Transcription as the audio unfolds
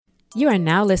You are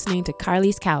now listening to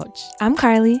Carly's Couch. I'm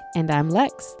Carly. And I'm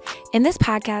Lex. In this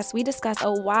podcast, we discuss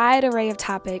a wide array of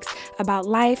topics about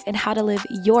life and how to live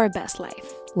your best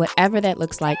life. Whatever that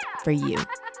looks like for you.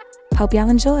 Hope y'all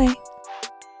enjoy.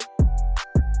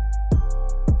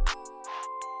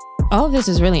 All of this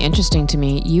is really interesting to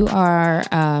me. You are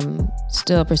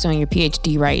still pursuing your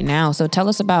PhD right now. So tell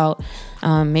us about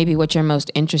maybe what your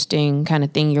most interesting kind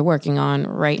of thing you're working on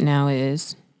right now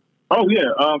is. Oh, yeah.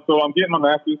 So I'm getting my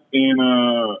master's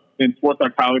in sports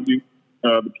psychology.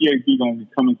 The PhD is going to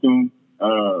be coming soon.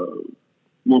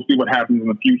 We'll see what happens in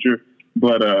the future.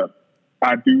 But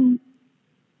I do,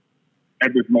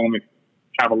 at this moment,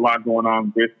 have a lot going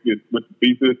on with the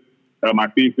thesis. My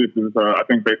thesis is, I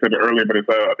think they said it earlier, but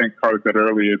I think Carly said it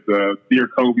earlier, it's Dear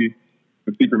Kobe,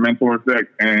 the Secret Mentor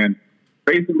Effect. And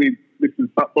basically, this is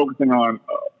focusing on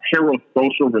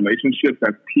parasocial relationships.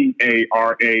 That's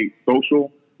P-A-R-A,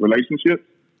 social relationships,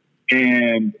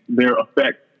 and their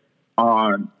effect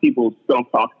on people's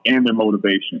self-talk and their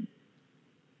motivation.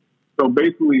 So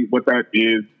basically what that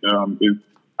is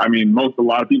a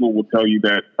lot of people will tell you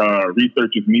that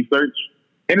research is me search,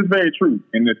 and it's very true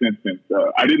in this instance.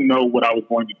 I didn't know what I was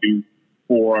going to do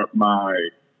for my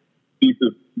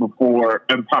thesis before,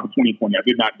 at the top of 2020. I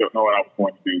did not know what I was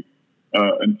going to do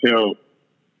until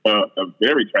a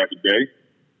very tragic day.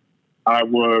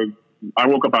 I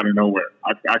woke up out of nowhere.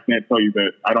 I can't tell you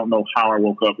that. I don't know how I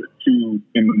woke up at 2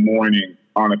 a.m.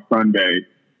 on a Sunday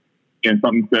and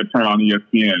something said turn on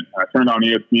ESPN. I turned on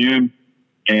ESPN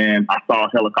and I saw a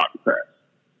helicopter crash.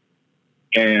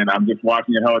 And I'm just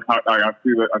watching a helicopter. I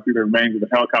see the remains of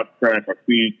the helicopter crash. I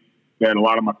see that a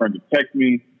lot of my friends have texted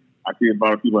me. I see a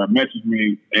lot of people have messaged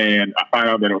me, and I find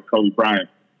out that it was Kobe Bryant.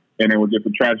 And it was just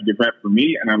a tragic event for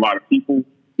me and a lot of people.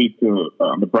 Speak to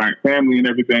the Bryant family and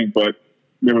everything, but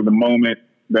there was a moment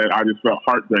that I just felt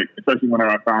heartbreak, especially whenever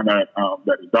I found out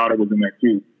that his daughter was in there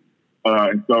too.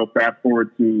 And so fast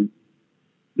forward to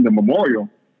the memorial,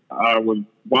 I was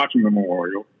watching the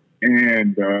memorial,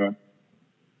 and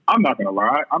I'm not going to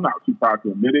lie, I'm not too proud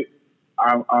to admit it.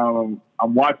 I'm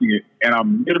watching it, and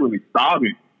I'm literally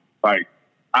sobbing. Like,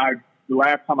 the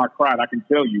last time I cried, I can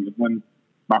tell you, was when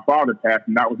my father passed,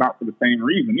 and that was not for the same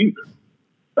reason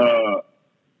either.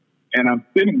 And I'm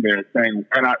sitting there saying,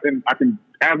 and I can,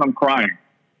 as I'm crying,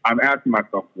 I'm asking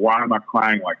myself, why am I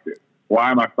crying like this?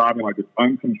 Why am I sobbing like this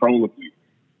uncontrollably?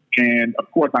 And of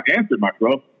course, I answered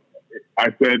myself. I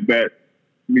said that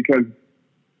because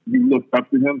you looked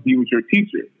up to him, he was your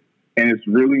teacher. And it's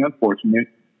really unfortunate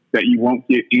that you won't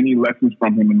get any lessons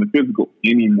from him in the physical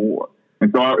anymore.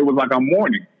 And so it was like I'm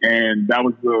mourning. And that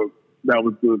was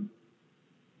the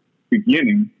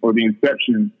beginning or the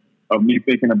inception of me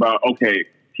thinking about, okay,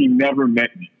 he never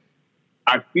met me.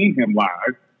 I've seen him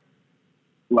live,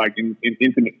 like in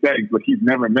intimate settings, but he's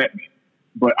never met me.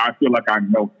 But I feel like I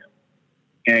know him.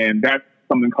 And that's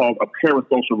something called a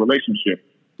parasocial relationship,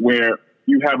 where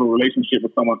you have a relationship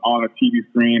with someone on a TV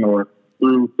screen or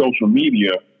through social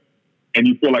media, and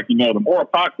you feel like you know them, or a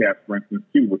podcast, for instance,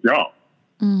 too, with y'all.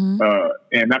 Mm-hmm.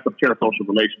 And that's a parasocial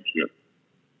relationship.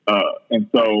 And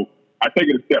so I take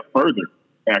it a step further,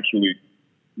 actually,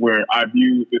 where I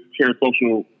view this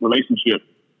parasocial relationship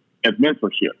as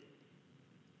mentorship.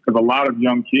 Because a lot of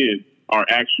young kids are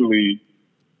actually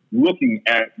looking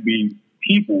at these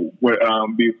people,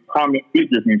 these prominent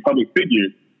figures, these public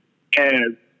figures,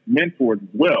 as mentors as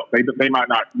well. They might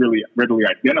not really readily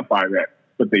identify that,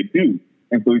 but they do.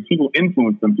 And so these people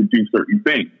influence them to do certain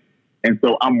things. And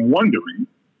so I'm wondering,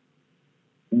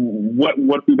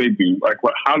 what do they do? Like,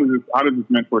 how does this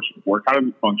mentorship work? How does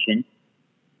it function?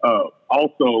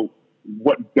 Also,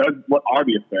 what are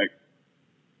the effects?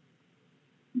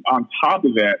 On top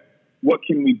of that, what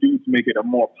can we do to make it a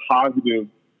more positive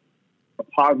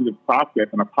process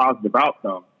and a positive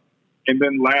outcome? And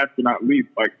then last but not least,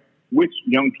 like, which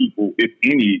young people, if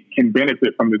any, can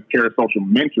benefit from this parasocial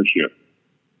mentorship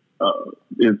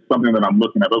is something that I'm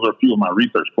looking at. Those are a few of my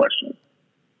research questions.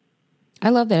 I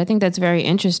love that. I think that's very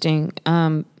interesting.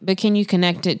 But can you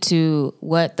connect it to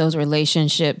what those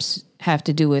relationships have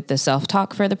to do with the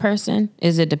self-talk for the person?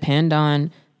 Is it depend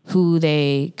on who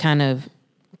they kind of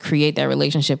create that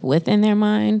relationship with in their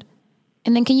mind?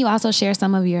 And then can you also share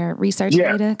some of your research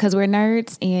data? Because we're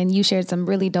nerds, and you shared some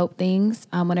really dope things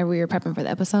whenever we were prepping for the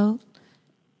episode.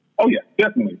 Oh, yeah,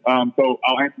 definitely. So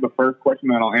I'll answer the first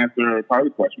question, and I'll answer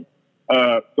Carly's question.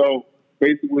 So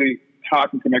basically, how I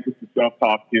can connect this to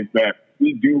self-talk is that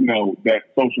we do know that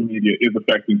social media is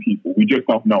affecting people. We just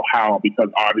don't know how, because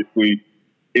obviously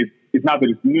it's not that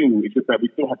it's new. It's just that we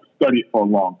still have to study it for a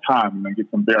long time and then get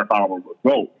some verifiable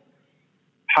results.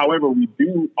 However, we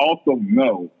do also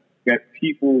know that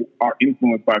people are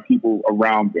influenced by people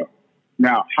around them.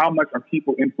 Now, how much are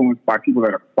people influenced by people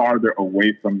that are farther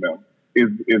away from them is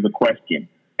a question.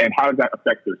 And how does that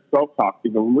affect their self-talk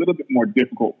is a little bit more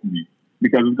difficult for me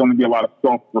because it's going to be a lot of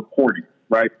self-reporting,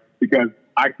 right? Because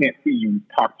I can't see you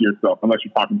talk to yourself unless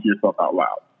you're talking to yourself out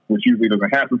loud, which usually doesn't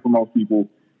happen for most people,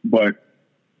 but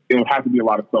it'll have to be a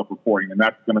lot of self-reporting. And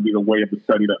that's going to be the way of the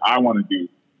study that I want to do,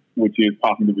 which is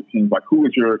talking to the teams like, who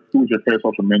is your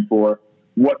parasocial mentor?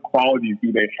 What qualities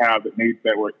do they have that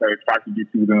attracted you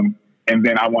to them? And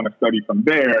then I want to study from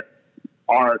there,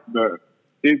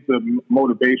 is the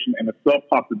motivation and the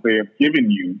self-talk that they have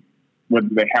given you, whether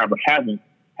they have or haven't,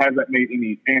 has that made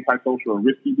any antisocial or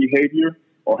risky behavior,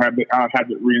 or has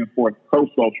it reinforced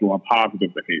pro-social and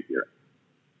positive behavior?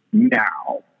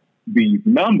 Now, these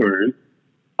numbers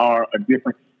are a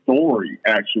different story,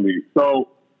 actually. So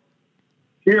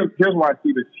here's where I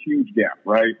see this huge gap,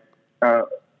 right? So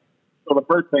the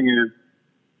first thing is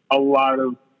a lot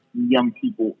of young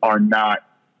people do not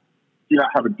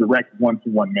have a direct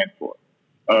one-to-one mentor.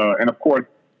 And of course,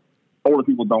 older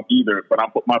people don't either, but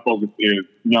my focus is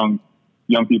young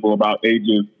people about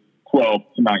ages 12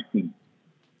 to 19.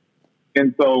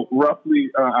 And so roughly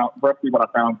what I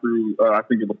found through, I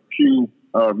think it was Pew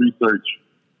Research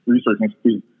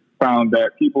Institute, found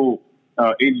that people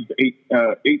ages 8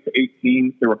 to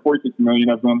 18, there were 46 million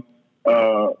of them.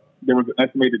 There was an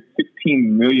estimated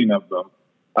 16 million of them.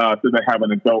 So they have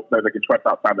an adult that they can trust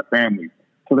outside the family.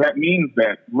 So that means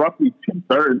that roughly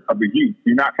 2/3 of the youth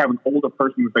do not have an older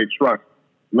person that they trust,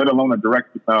 let alone a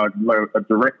direct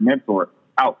mentor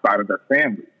outside of their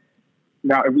family.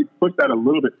 Now, if we push that a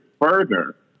little bit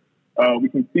further, we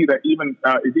can see that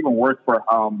it's even worse for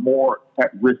more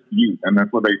at-risk youth, and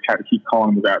that's what they had to keep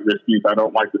calling them at-risk youth. I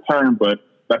don't like the term, but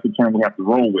that's the term we have to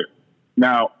roll with.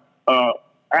 Now,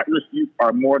 at-risk youth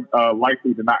are more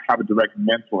likely to not have a direct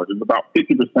mentor. There's about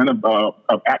 50% of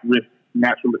at-risk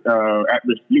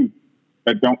at-risk youth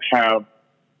that don't have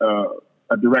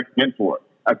a direct mentor,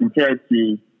 as compared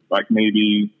to like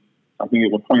maybe I think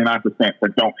it was 29%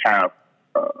 that don't have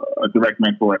a direct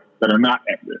mentor that are not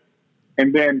at risk.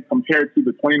 And then compared to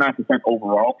the 29%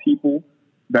 overall people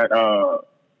that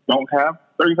don't have,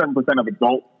 37% of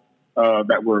adults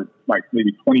that were like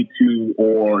maybe 22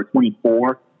 or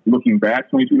 24 looking back,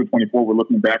 22 to 24 were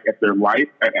looking back at their life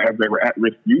as they were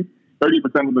at-risk youth.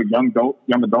 30% of the young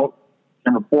adults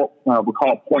can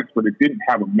recall points where they didn't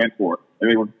have a mentor.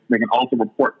 And they can also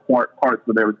report parts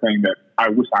where they were saying that I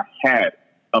wish I had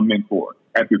a mentor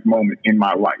at this moment in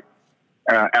my life,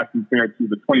 as compared to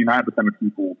the 29% of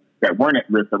people that weren't at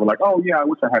risk that were like, oh yeah, I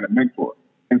wish I had a mentor.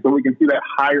 And so we can see that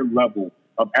higher level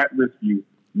of at-risk youth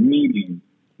needing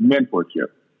mentorship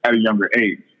at a younger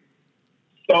age.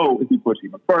 So if we push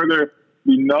even further,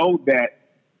 we know that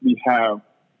we have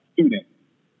students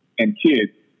and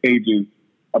kids ages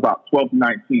about 12 to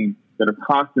 19 that are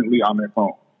constantly on their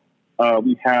phone.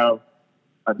 We have,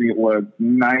 I think it was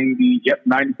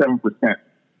 97%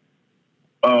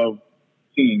 of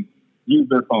teens use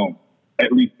their phone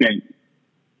at least daily,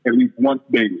 at least once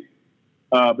daily.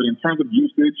 But in terms of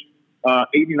usage,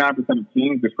 89% of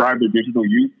teens describe their digital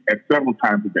use as several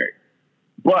times a day.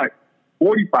 But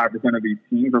 45% of these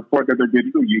teens report that their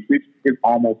digital usage is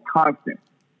almost constant.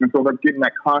 And so they're getting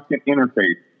that constant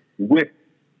interface with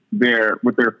their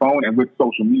phone and with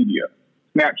social media.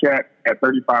 Snapchat at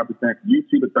 35%,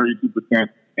 YouTube at 32%,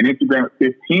 and Instagram at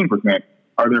 15%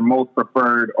 are their most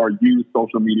preferred or used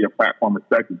social media platform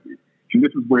respectively. And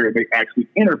this is where they actually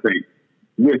interface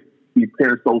with these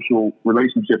parasocial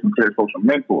relationships and parasocial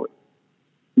mentors.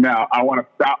 Now, I want to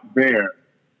stop there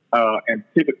and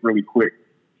pivot really quick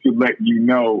to let you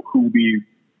know who these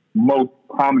most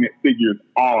prominent figures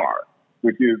are,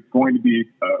 which is going to be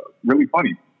really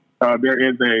funny. There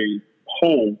is a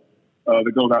poll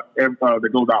that goes out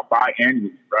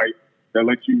biannually, right? That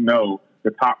lets you know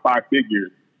the top 5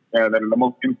 figures that are the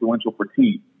most influential for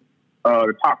teens.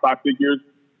 The top 5 figures,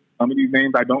 some of these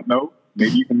names I don't know.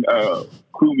 Maybe you can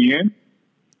clue me in.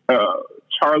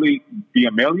 Charlie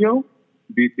D'Amelio.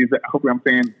 Hopefully I'm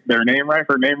saying her name right.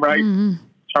 Mm-hmm.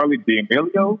 Charlie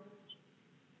D'Amelio.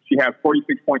 She has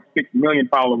 46.6 million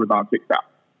followers on TikTok.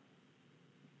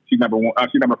 She's number 1.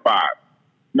 She's number 5.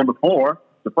 Number 4,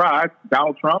 surprise,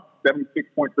 Donald Trump,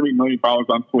 76.3 million followers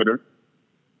on Twitter.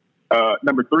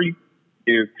 Number 3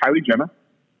 is Kylie Jenner,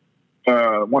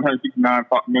 169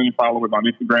 million followers on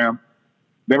Instagram.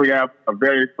 Then we have a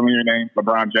very familiar name,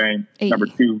 LeBron James. Hey. Number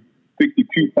 2,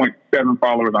 62.7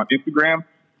 followers on Instagram.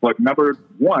 But number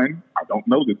 1, I don't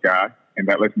know this guy, and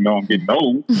that lets me know I'm getting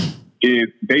old, is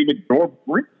David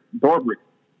Dobrik.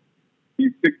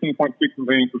 He's 16.6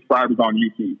 million subscribers on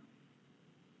YouTube.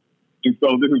 And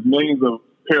so this is millions of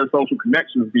parasocial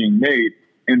connections being made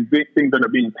and things that are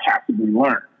being passively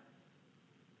learned,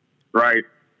 right?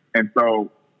 And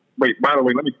so, wait, by the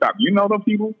way, let me stop. You know those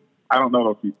people? I don't know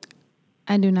those people.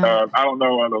 I do not. I don't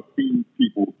know those two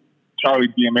people, Charlie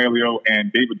D'Amelio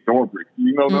and David Dobrik.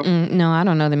 You know them? No, I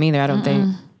don't know them either. I don't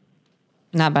think.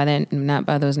 Not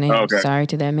by those names. Okay. Sorry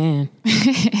to that man.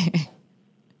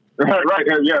 Right.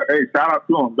 Yeah. Hey, shout out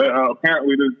to him. But,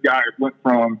 apparently, this guy went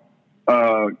from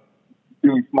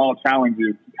doing small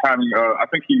challenges, having I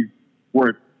think he's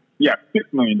worth $6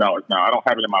 million now. I don't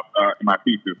have it in my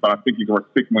thesis, but I think he's worth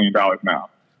 $6 million now.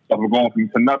 So we're going from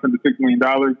to nothing to $6 million,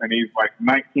 and he's like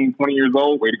 19, 20 years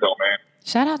old. Way to go, man!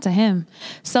 Shout out to him.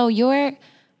 So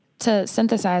to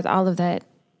synthesize all of that,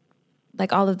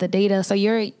 like all of the data. So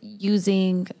you're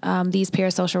using these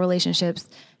parasocial relationships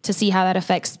to see how that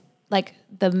affects like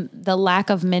the lack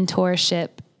of mentorship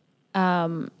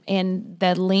and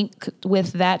the link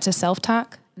with that to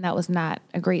self-talk. And that was not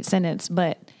a great sentence,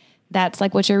 but that's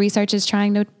like what your research is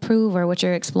trying to prove or what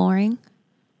you're exploring.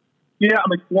 Yeah,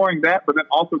 I'm exploring that, but then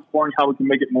also exploring how we can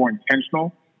make it more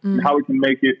intentional and how we can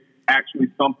make it actually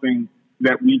something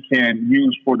that we can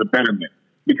use for the betterment.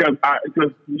 Because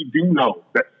we do know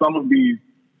that some of these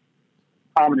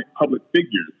prominent public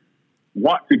figures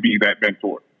want to be that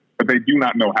mentor, but they do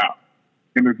not know how.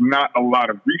 And there's not a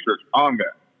lot of research on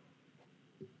that.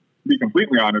 To be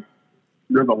completely honest,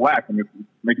 there's a lack, and it's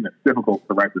making it difficult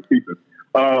to write this thesis.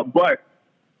 But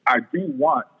I do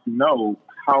want to know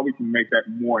how we can make that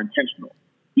more intentional.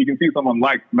 You can see someone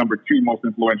like number 2 most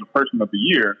influential person of the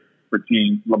year for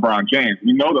teams, LeBron James.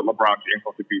 We know that LeBron James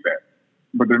wants to do that,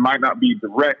 but there might not be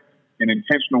direct and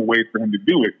intentional ways for him to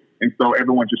do it. And so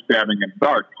everyone's just stabbing in the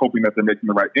dark, hoping that they're making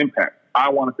the right impact.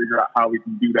 I want to figure out how we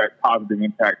can do that positive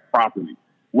impact properly.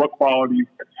 What qualities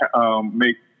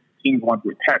make teams want to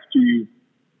attach to you?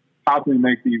 How can we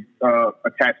make these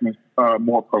attachments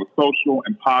more pro-social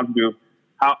and positive?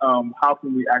 How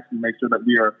can we actually make sure that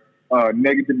we are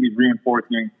negatively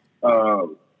reinforcing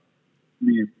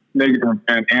these negative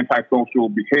and antisocial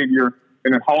behavior?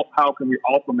 And then how can we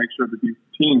also make sure that these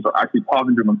teams are actually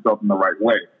positing themselves in the right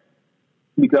way?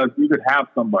 Because you could have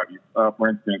somebody, for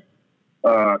instance,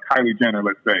 Kylie Jenner,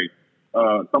 let's say,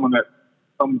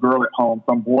 some girl at home,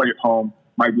 some boy at home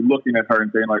might be looking at her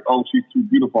and saying like, oh, she's too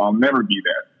beautiful, I'll never be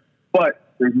that.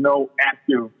 But there's no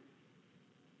active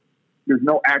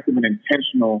and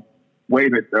intentional way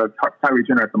that Kylie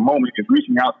Jenner at the moment is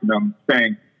reaching out to them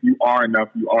saying, you are enough,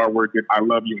 you are worth it, I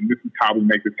love you, and this is how we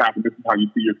make this happen, this is how you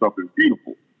see yourself as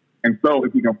beautiful. And so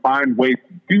if we can find ways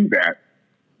to do that,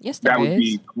 that would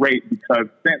be great, because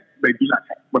since they do not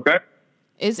have, what's that?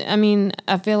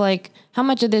 I feel like how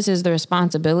much of this is the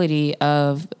responsibility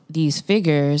of these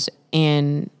figures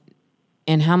and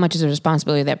how much is the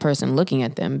responsibility of that person looking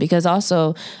at them? Because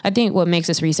also, I think what makes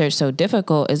this research so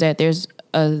difficult is that there's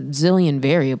a zillion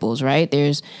variables, right?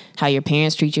 There's how your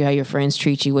parents treat you, how your friends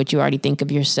treat you, what you already think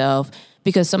of yourself.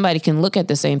 Because somebody can look at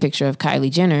the same picture of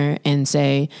Kylie Jenner and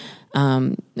say,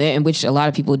 and which a lot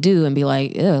of people do, and be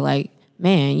like, like,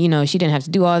 man, she didn't have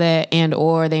to do all that. And,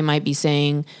 or they might be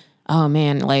saying, oh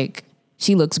man, like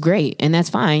she looks great. And that's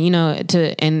fine,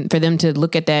 and for them to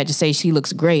look at that, just say she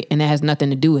looks great. And that has nothing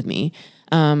to do with me.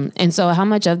 And so how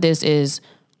much of this is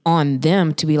on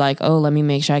them to be like, oh, let me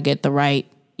make sure I get the right,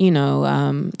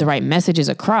 the right messages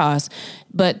across.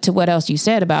 But to what else you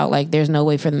said about like, there's no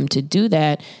way for them to do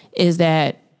that. Is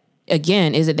that,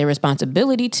 again, is it their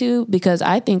responsibility to? Because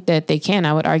I think that they can.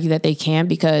 I would argue that they can,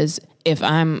 because if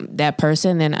I'm that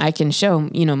person, then I can show,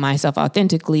 myself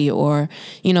authentically, or,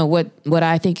 what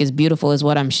I think is beautiful is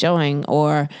what I'm showing,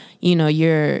 or,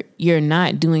 you're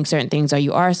not doing certain things, or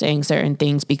you are saying certain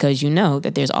things because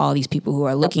that there's all these people who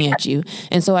are looking at you.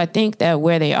 And so I think that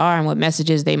where they are and what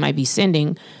messages they might be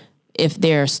sending, if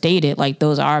they're stated, like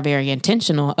those are very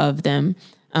intentional of them,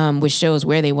 which shows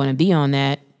where they want to be on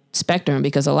that spectrum,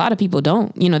 because a lot of people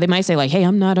don't, they might say like, hey,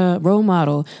 I'm not a role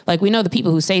model. Like we know the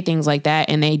people who say things like that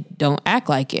and they don't act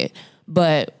like it.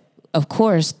 But of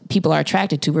course, people are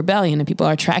attracted to rebellion and people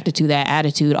are attracted to that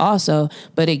attitude also.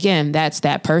 But again, that's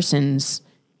that person's,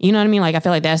 you know what I mean? Like, I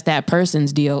feel like that's that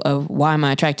person's deal of why am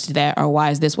I attracted to that? Or why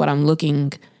is this what I'm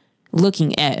looking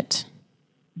at?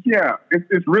 Yeah, it's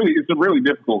a really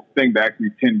difficult thing to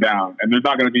actually pin down. And there's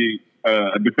not going to be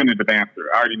a definitive answer.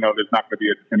 I already know there's not going to be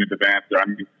a definitive answer. I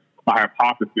mean, my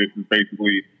hypothesis is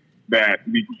basically that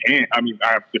we can't. I mean, I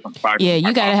have different sides. Yeah,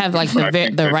 you got to have like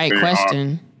the right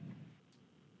question.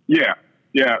 Yeah.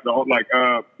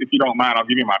 If you don't mind, I'll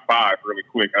give you my 5 really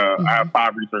quick. I have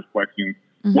 5 research questions.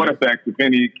 Mm-hmm. What effects, if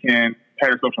any, can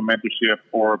parasocial mentorship,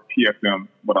 or PSM,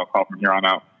 what I'll call from here on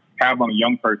out, have on a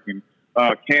young person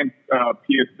Can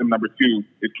PSM number 2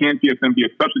 is, can PSM be a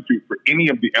substitute for any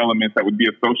of the elements that would be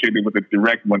associated with a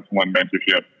direct one-to-one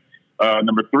mentorship?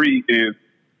 Number 3 is,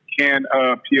 can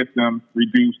PSM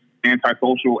reduce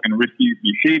antisocial and risky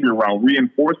behavior while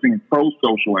reinforcing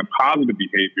pro-social and positive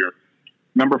behavior?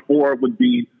 Number 4 would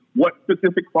be, what are the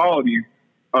specific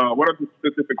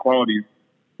qualities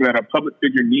that a public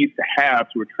figure needs to have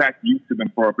to attract youth to them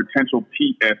for a potential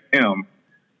PSM?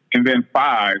 And then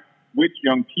 5, which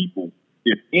young people,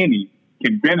 if any,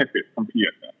 can benefit from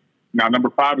PSM? Now, number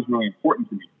 5 is really important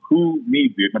to me. Who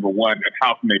needs it, number 1, and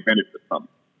how can they benefit from it?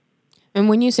 And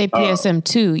when you say PSM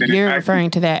 2, you're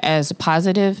referring to that as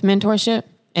positive mentorship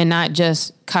and not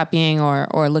just copying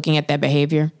or looking at that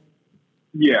behavior?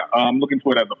 Yeah, I'm looking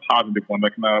to it as a positive one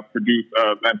that can produce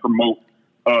and promote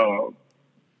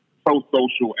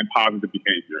pro-social and positive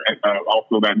behavior. And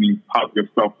also that means positive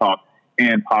self-talk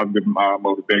and positive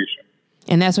motivation.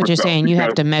 And that's what you're saying. You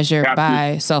have to measure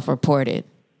by self-reported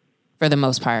for the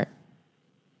most part.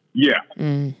 Yeah.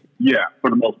 Yeah, for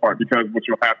the most part, because what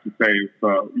you'll have to say is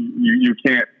you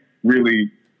can't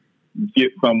really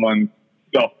get someone's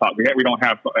self-talk. We don't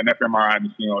have an fMRI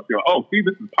machine or feel, oh, see,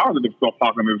 this is positive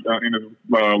self-talk in this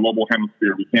global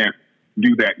hemisphere. We can't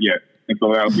do that yet. And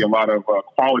so that'll be a lot of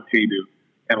qualitative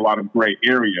and a lot of gray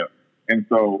area. And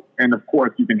so, and of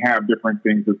course, you can have different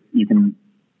things. You can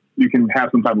have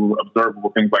some type of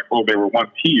observable things like, oh, they were once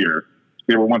here.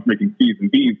 They were once making C's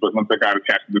and D's, but once they got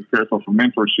attached to this parasocial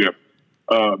mentorship,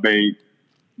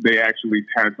 they actually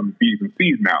had some B's and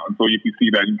C's now. And so if you see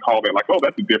that, you call that like, oh,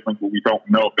 that's a difference, but we don't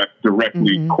know if that's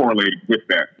directly correlated with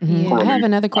that. I have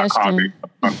another question.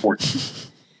 Unfortunately.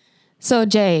 So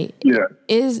Jay,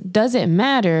 does it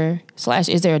matter /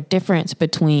 is there a difference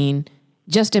between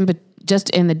just in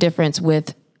the difference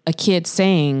with a kid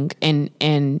saying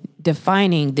and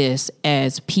defining this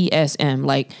as PSM,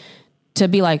 like to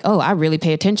be like, oh, I really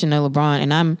pay attention to LeBron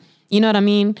and I'm, you know what I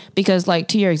mean? Because like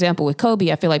to your example with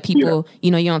Kobe, I feel like people,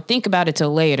 you don't think about it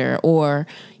till later or,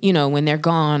 when they're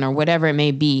gone or whatever it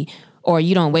may be, or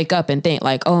you don't wake up and think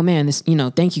like, oh man, this,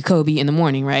 thank you, Kobe in the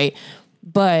morning. Right.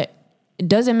 But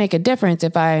does it make a difference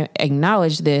if I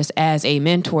acknowledge this as a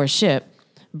mentorship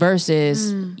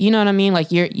versus, you know what I mean?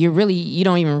 Like you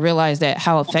don't even realize that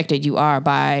how affected you are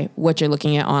by what you're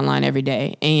looking at online every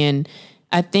day. And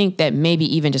I think that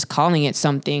maybe even just calling it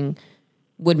something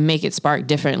would make it spark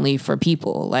differently for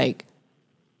people. Like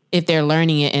if they're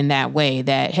learning it in that way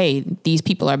that, hey, these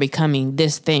people are becoming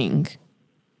this thing.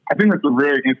 I think that's a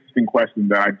very interesting question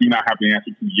that I do not have the answer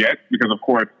to yet, because of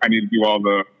course I need to do all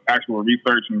the actual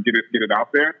research and get it out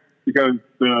there. Because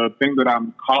the thing that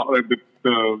I'm calling,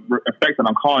 the effect that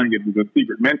I'm calling it is a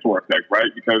secret mentor effect, right?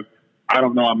 Because I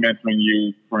don't know I'm mentoring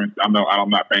you, for instance. I'm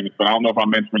not famous, but I don't know if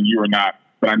I'm mentoring you or not,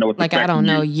 but I know it's like I don't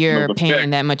know you're paying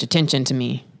that much attention to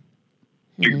me.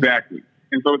 Exactly.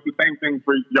 And so it's the same thing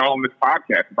for y'all on this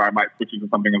podcast. If I might switch into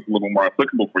something that's a little more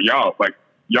applicable for y'all, it's like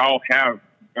y'all have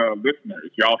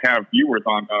listeners, y'all have viewers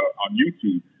on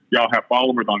YouTube, y'all have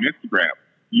followers on Instagram.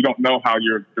 You don't know how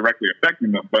you're directly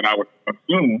affecting them, but I would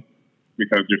assume,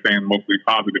 because you're saying mostly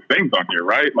positive things on here,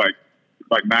 right? Like it's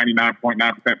like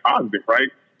 99.9% positive, right?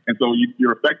 And so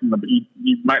you're affecting them, but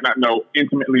you might not know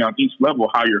intimately on each level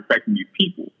how you're affecting these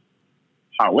people.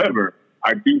 However,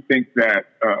 I do think that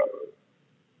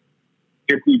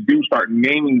if we do start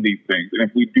naming these things, and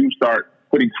if we do start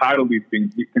putting title to these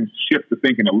things, we can shift the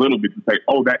thinking a little bit to say,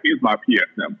 oh, that is my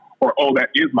PSM, or oh, that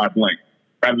is my blank,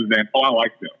 rather than, oh, I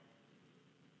like them.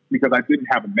 Because I didn't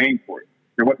have a name for it.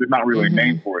 There's not really a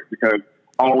name for it, because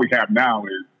all we have now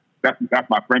is, that's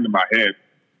my friend in my head.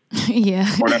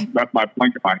 Or that's my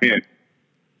blank in my head.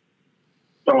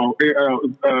 So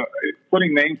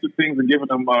putting names to things and giving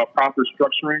them proper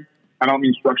structuring. I don't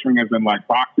mean structuring as in like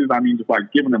boxes. I mean just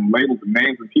like giving them labels and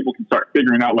names, and people can start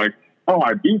figuring out like, oh,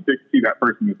 I do see that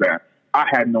person as that. I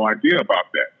had no idea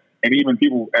about that. And even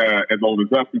people as old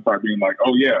as us can start being like,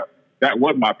 oh yeah, that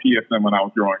was my PSM when I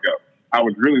was growing up. I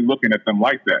was really looking at them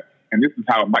like that. And this is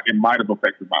how it might have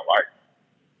affected my life.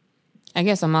 I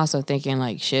guess I'm also thinking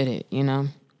like, should it,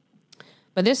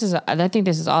 But I think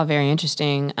this is all very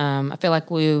interesting. I feel like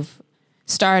we've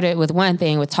started with one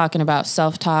thing, with talking about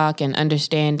self-talk and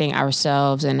understanding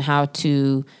ourselves and how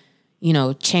to,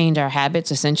 change our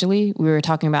habits. Essentially, we were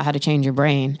talking about how to change your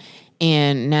brain.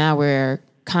 And now we're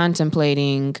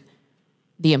contemplating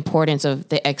the importance of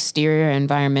the exterior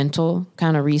environmental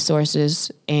kind of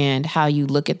resources and how you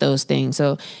look at those things.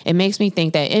 So it makes me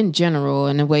think that in general,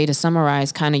 and a way to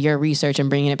summarize kind of your research and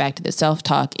bringing it back to the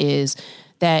self-talk is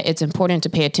that it's important to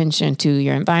pay attention to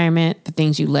your environment, the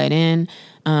things you let in.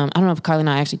 I don't know if Carly and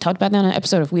I actually talked about that in an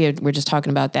episode, if we're just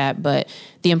talking about that, but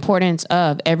the importance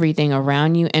of everything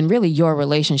around you and really your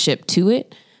relationship to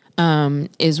it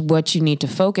is what you need to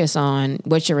focus on.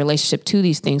 What's your relationship to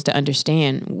these things to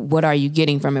understand what are you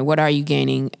getting from it? What are you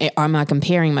gaining? Am I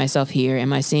comparing myself here?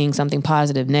 Am I seeing something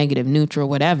positive, negative, neutral,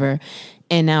 whatever?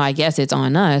 And now I guess it's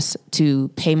on us to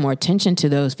pay more attention to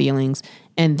those feelings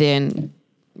and then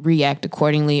react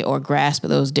accordingly or grasp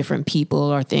those different people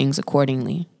or things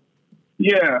accordingly.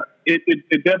 Yeah, it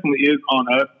definitely is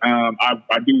on us.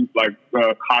 I do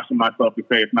caution myself to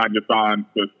say it's not just on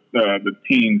the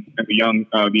teens and the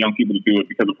young people to do it,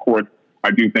 because of course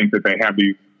I do think that they have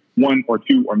these one or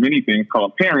two or many things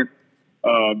called parents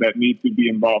that need to be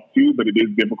involved too, but it is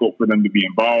difficult for them to be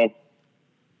involved,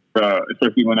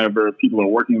 especially whenever people are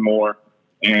working more.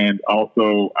 And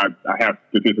also, I have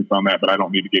statistics on that, but I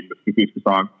don't need to get into statistics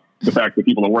on the fact that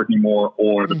people are working more,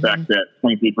 or the fact that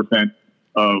 23%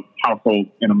 of households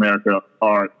in America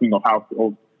are single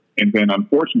households. And then,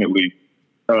 unfortunately,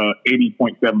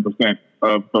 80.7%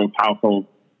 of those households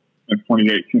in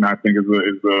 2018, I think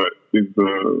is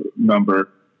the number,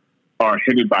 are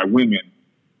headed by women.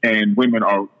 And women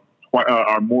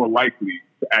are more likely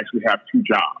to actually have two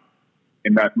jobs.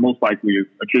 And that most likely is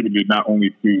attributed not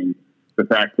only to the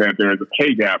fact that there is a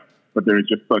pay gap, but there is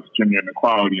just such gender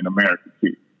inequality in America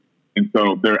too. And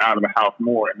so they're out of the house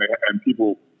more, and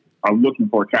people are looking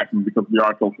for attachment because we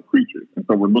are social creatures. And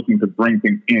so we're looking to bring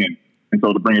things in. And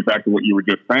so to bring it back to what you were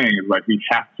just saying, is like we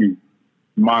have to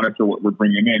monitor what we're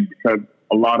bringing in, because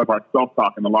a lot of our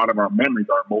self-talk and a lot of our memories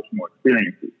are emotional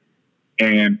experiences.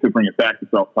 And to bring it back to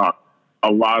self-talk,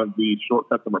 a lot of the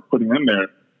shortcuts that we're putting in there,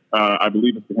 I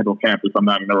believe it's the hippocampus. I'm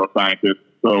not a neuroscientist,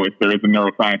 so if there is a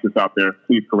neuroscientist out there,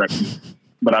 please correct me.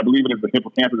 But I believe it is the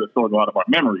hippocampus that stores a lot of our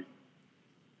memories.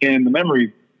 And the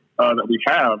memories that we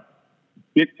have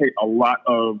dictate a lot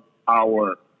of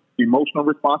our emotional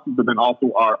responses, but then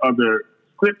also our other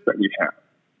scripts that we have.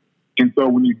 And so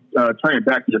when you turn it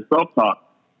back to your self-talk,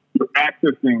 you're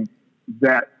accessing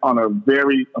that on a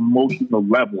very emotional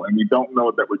level. And we don't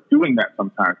know that we're doing that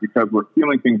sometimes because we're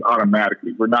feeling things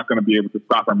automatically. We're not going to be able to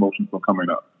stop our emotions from coming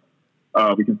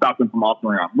up. We can stop them from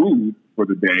altering our mood for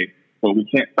the day, but we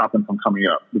can't stop them from coming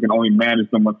up. We can only manage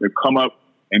them once they've come up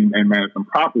and manage them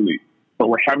properly. But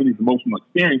we're having these emotional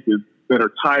experiences that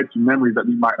are tied to memories that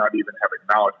we might not even have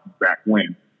acknowledged back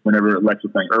when. Whenever Lex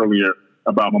was saying earlier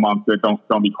about my mom said,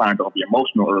 don't be crying, don't be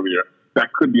emotional earlier.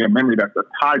 That could be a memory that's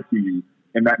tied to you,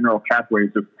 and that neural pathway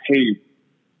is just paved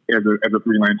as a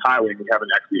three-lane highway, and we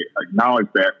haven't actually acknowledged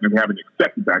that, and we haven't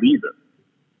accepted that either.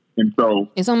 And so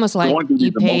it's almost like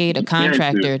you paid a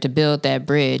contractor to build that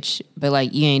bridge, but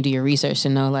like you ain't do your research to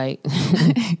know like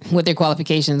what their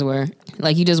qualifications were.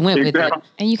 Like you just went with it,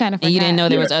 and you kind of forgot. And you didn't know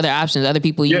there was other options, other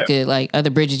people you could other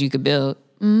bridges you could build.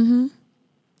 Mm-hmm.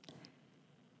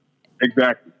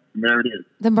 Exactly, and there it is.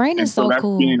 The brain is so that's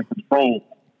cool. Being in control.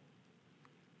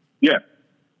 Yes,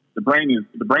 the brain is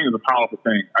a powerful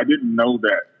thing. I didn't know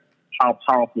that how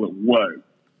powerful it was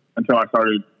until I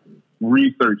started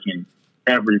researching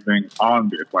everything on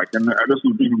this. And this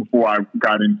was even before I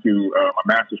got into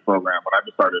my master's program. When I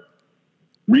just started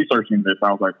researching this,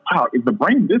 I was like, wow, is the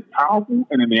brain this powerful?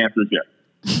 And then the answer is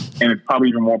yes. And it's probably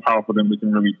even more powerful than we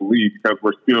can really believe, because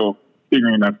we're still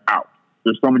figuring that out.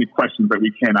 There's so many questions that we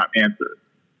cannot answer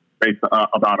based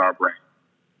about our brain.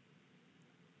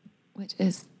 Which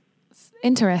is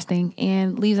interesting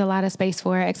and leaves a lot of space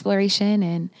for exploration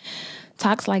and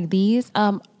talks like these.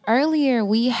 Earlier,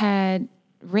 we had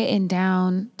written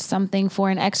down something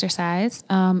for an exercise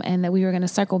and that we were going to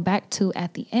circle back to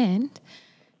at the end.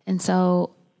 And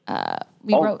so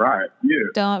we wrote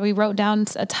down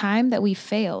a time that we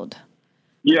failed.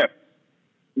 Yes.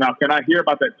 Now, can I hear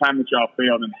about that time that y'all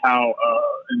failed and how,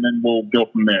 and then we'll go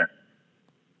from there.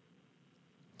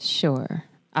 Sure.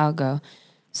 I'll go.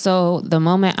 So the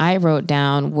moment I wrote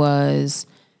down was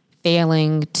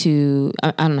failing to,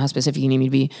 I don't know how specific you need me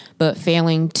to be, but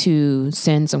failing to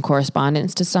send some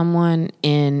correspondence to someone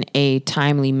in a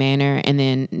timely manner, and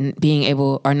then being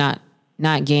able, or not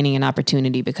gaining an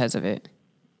opportunity because of it.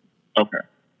 Okay.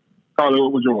 Carly,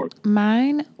 what was yours?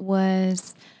 Mine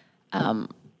was,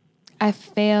 I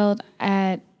failed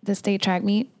at the state track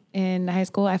meet in high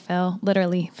school. I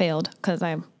literally failed because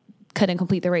I couldn't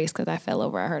complete the race because I fell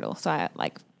over a hurdle. So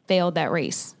I failed that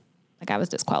race. I was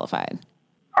disqualified.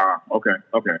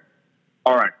 Okay.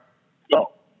 All right.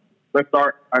 So let's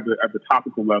start at the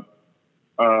topical level.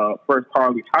 First,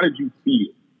 Carly, how did you feel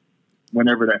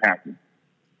whenever that happened?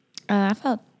 I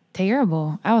felt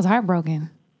terrible. I was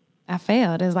heartbroken. I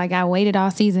failed. It's like I waited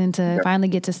all season to finally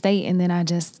get to state, and then I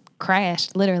just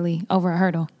crashed literally over a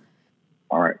hurdle.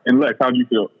 All right. And Lex, how'd you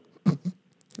feel?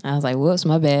 I was like, whoops,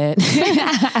 my bad.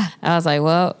 I was like,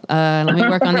 well, let me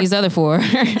work on these other 4.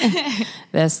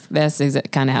 That's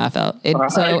kind of how I felt. All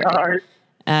right.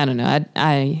 I don't know.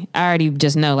 I already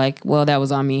just know, like, well, that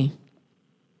was on me.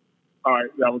 All right,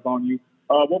 that was on you.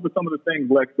 What were some of the things,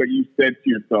 Lex, that you said to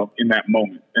yourself in that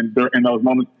moment, and in those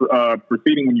moments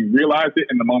preceding when you realized it,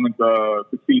 and the moments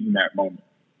preceding that moment?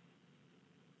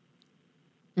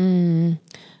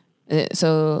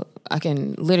 So I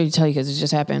can literally tell you because it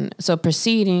just happened. So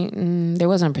there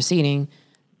wasn't a preceding.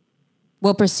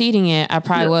 Well, preceding it, I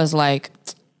probably was like,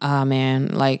 oh man,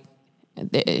 like I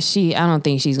don't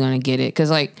think she's going to get it. Cause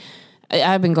like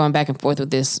I've been going back and forth with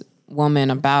this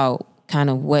woman about kind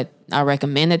of what I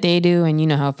recommend that they do. And you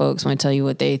know how folks want to tell you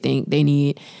what they think they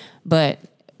need. But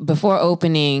before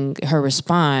opening her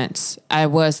response, I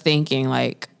was thinking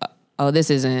like, oh, this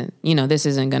isn't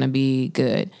going to be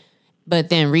good. But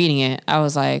then reading it, I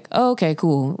was like, oh, okay,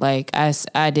 cool. Like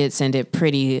I did send it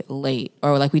pretty late,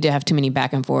 or like we did have too many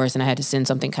back and forths and I had to send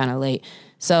something kind of late.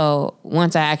 So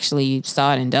once I actually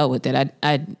saw it and dealt with it,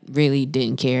 I really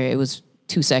didn't care. It was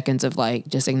 2 seconds of like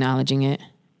just acknowledging it.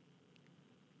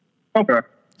 Okay.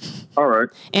 All right.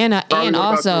 And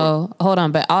also, hold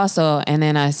on, but also, and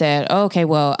then I said, oh, okay,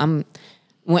 well, and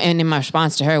then my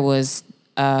response to her was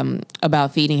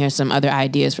about feeding her some other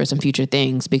ideas for some future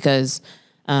things, because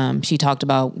she talked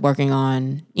about working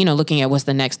on, looking at what's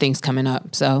the next things coming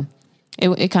up. So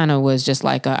it kind of was just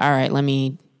like, all right, let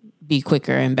me be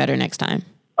quicker and better next time.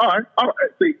 All right.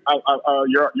 See,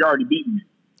 you're already beating me.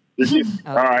 You're beating me.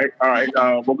 Okay. All right.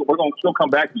 We're going to still come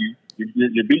back to you.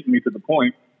 You're beating me to the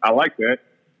point. I like that.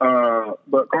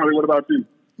 But Carly, what about you?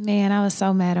 Man, I was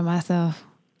so mad at myself.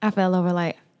 I fell over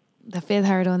like the 5th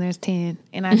hurdle and there's 10.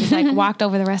 And I just like walked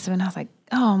over the rest of it and I was like,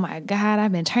 oh my God,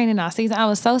 I've been training all season. I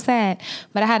was so sad,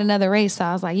 but I had another race. So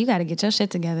I was like, you got to get your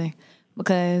shit together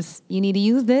because you need to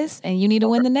use this and you need to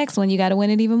win the next one. You got to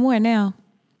win it even more now.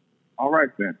 All right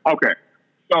then. Okay.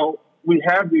 So we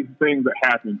have these things that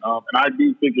happen. And I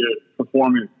do figure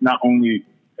performance not only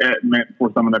meant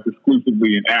for someone that's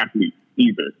exclusively an athlete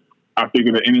either. I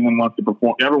figure that anyone wants to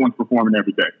perform. Everyone's performing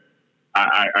every day.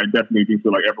 I definitely do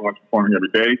feel like everyone's performing every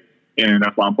day. And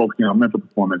that's why I'm focusing on mental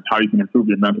performance, how you can improve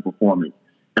your mental performance.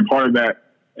 And part of that,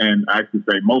 and I should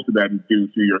say most of that, is due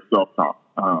to your self-talk.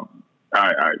 I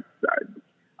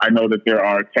know that there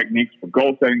are techniques for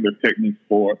goal setting. There's techniques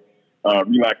for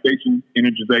relaxation,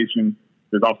 energization.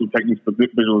 There's also techniques for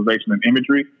visualization and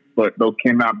imagery, but those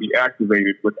cannot be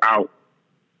activated without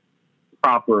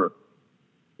proper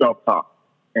self-talk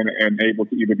and able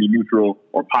to either be neutral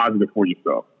or positive for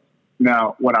yourself.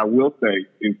 Now, what I will say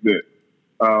is that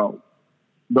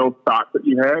those thoughts that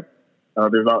you have,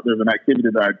 there's an activity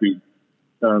that I do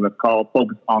that's called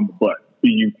Focus on the Butt,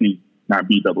 BUT, not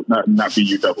B-double, not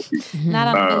B-U-double-T.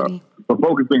 Not on the booty. So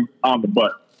focusing on the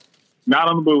butt, not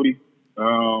on the booty.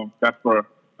 That's for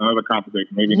another conversation,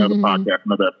 maybe another podcast,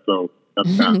 another episode.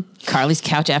 That's Carly's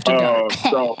Couch After Dark.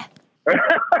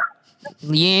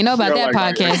 You ain't know about that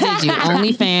podcast, did you?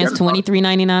 OnlyFans,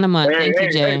 $23.99 a month. Thank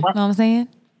you, Jay. You know what I'm saying?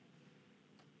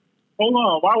 Hold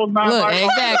on. Why was not? Look,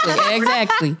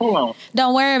 exactly. Hold on.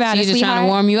 Don't worry about it, She's just sweetheart. trying to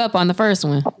warm you up on the first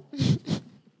one.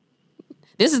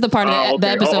 This is the part of the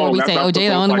episode where we say, "Oh, Jay,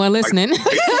 the only one listening,"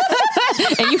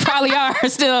 and you probably are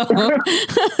still.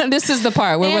 This is the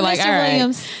part where we're like, Mr. "All right,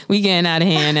 Williams. we getting out of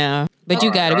hand now." But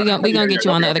you got it. We gonna get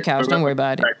you on the other couch. Don't worry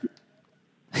about it.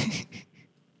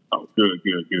 Oh, good.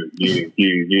 Yeah.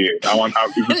 I want. No,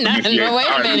 wait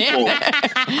a minute.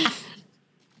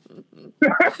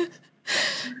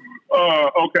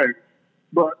 Okay,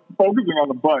 but focusing on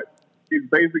the butt is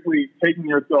basically taking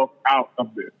yourself out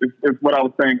of this. It's what I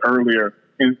was saying earlier,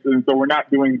 and so we're not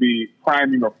doing the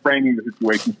priming or framing the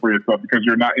situation for yourself because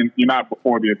you're not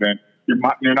before the event.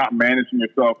 You're not managing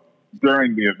yourself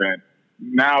during the event.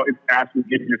 Now it's actually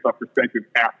giving yourself perspective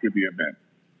after the event.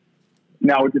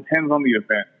 Now it depends on the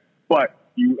event, but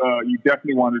you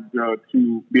definitely wanted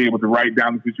to be able to write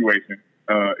down the situation.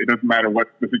 It doesn't matter what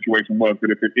the situation was, but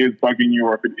if it is bugging you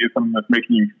or if it is something that's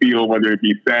making you feel, whether it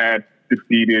be sad,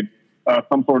 defeated,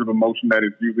 some sort of emotion that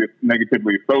is usually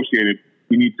negatively associated,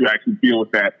 you need to actually deal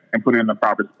with that and put it in the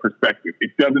proper perspective.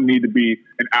 It doesn't need to be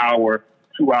an hour,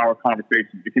 2-hour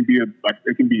conversation. It can be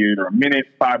either a minute,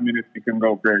 5 minutes. It can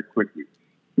go very quickly.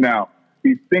 Now,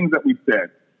 these things that we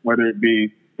said, whether it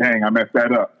be, dang, I messed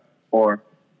that up, or,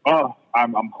 oh,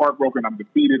 I'm heartbroken, I'm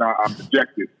defeated, I'm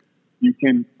dejected. You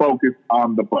can focus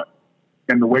on the butt.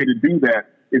 And the way to do that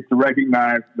is to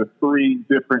recognize the 3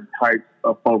 different types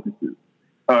of focuses.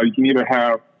 You can either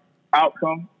have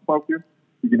outcome, focus,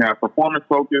 you can have performance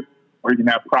focus, or you can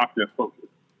have process focus.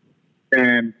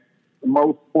 And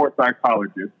most sports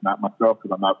psychologists, not myself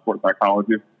because I'm not a sports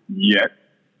psychologist yet,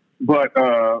 but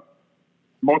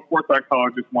most sports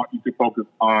psychologists want you to focus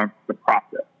on the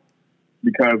process,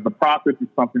 because the process is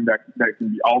something that can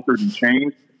be altered and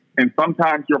changed. And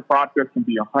sometimes your process can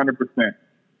be 100%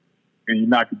 and you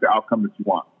not get the outcome that you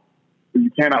want. So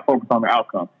you cannot focus on the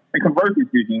outcome. And conversely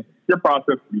speaking, your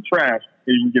process can be trash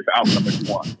and you can get the outcome that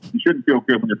you want. You shouldn't feel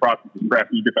good when your process is trash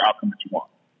and you get the outcome that you want.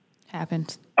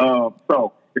 Happens.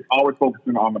 So it's always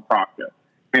focusing on the process.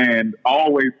 And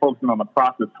always focusing on the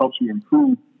process helps you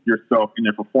improve yourself and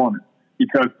your performance.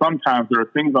 Because sometimes there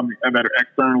are things that are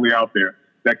externally out there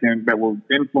that will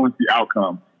influence the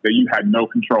outcome that you had no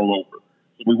control over.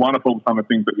 So we want to focus on the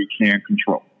things that we can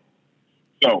control.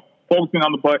 So focusing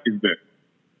on the but is this: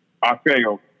 I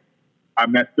failed, I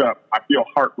messed up, I feel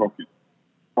heartbroken,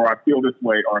 or I feel this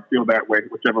way, or I feel that way,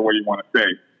 whichever way you want to say.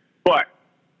 But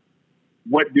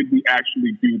what did we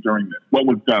actually do during this? What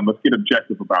was done? Let's get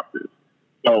objective about this.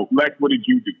 So Lex, what did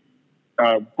you do?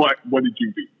 But what did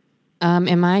you do?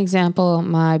 In my example,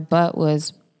 my but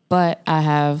was, but I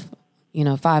have,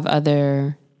 5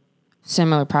 other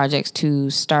similar projects to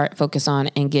start, focus on,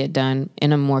 and get done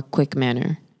in a more quick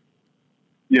manner.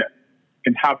 Yeah.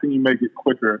 And how can you make it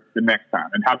quicker the next time?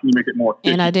 And how can you make it more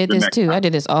efficient? And I did this too. Time? I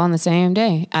did this all in the same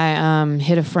day. I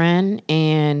hit a friend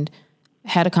and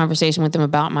had a conversation with them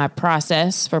about my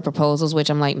process for proposals, which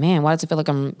I'm like, man, why does it feel like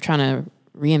I'm trying to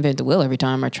reinvent the wheel every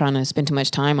time or trying to spend too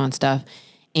much time on stuff?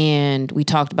 And we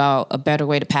talked about a better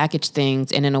way to package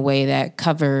things and in a way that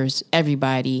covers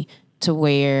everybody, to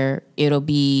where it'll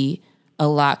be a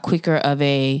lot quicker of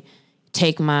a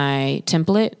take my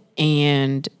template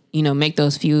and, make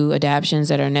those few adaptions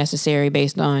that are necessary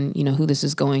based on, who this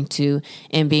is going to,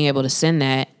 and being able to send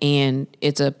that. And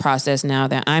it's a process now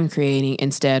that I'm creating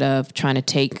instead of trying to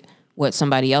take what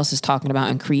somebody else is talking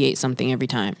about and create something every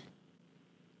time.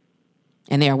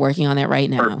 And they are working on that right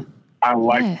now. Perfect. I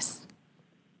like Yes.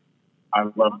 I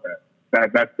love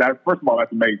that. That first of all,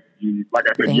 that's amazing. Like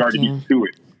I said, you already beat to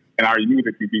it. And I already knew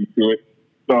that you beat to it.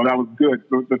 So that was good.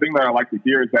 So the thing that I like to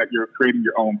hear is that you're creating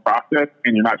your own process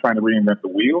and you're not trying to reinvent the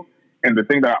wheel. And the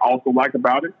thing that I also like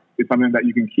about it is something that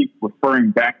you can keep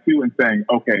referring back to and saying,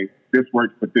 okay, this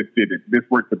works, but this didn't. This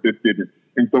works, but this didn't.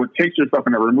 And so it takes yourself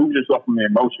and it removes yourself from the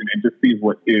emotion and just sees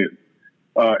what is.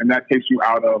 And that takes you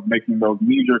out of making those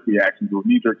knee-jerk reactions, those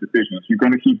knee-jerk decisions. You're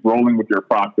going to keep rolling with your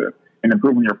process and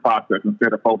improving your process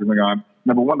instead of focusing on,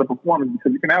 number one, the performance,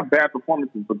 because you can have bad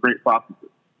performances but great processes.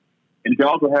 And you can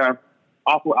also have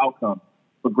awful outcomes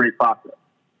but great process.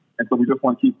 And so we just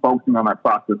want to keep focusing on that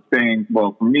process, saying,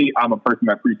 well, for me, I'm a person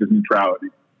that preaches neutrality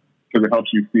because it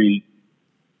helps you see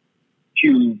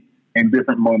cues in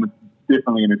different moments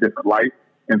differently in a different light.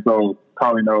 And so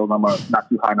Carly knows I'm a not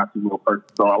too high, not too low person.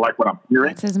 So I like what I'm hearing.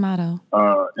 That's his motto.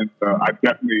 And I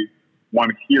definitely want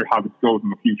to hear how this goes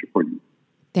in the future for you.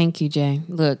 Thank you, Jay.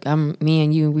 Look, me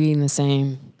and you reading the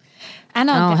same. I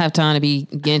know. I don't have time to be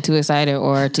getting too excited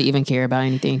or to even care about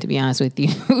anything, to be honest with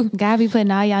you. God be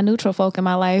putting all y'all neutral folk in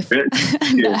my life,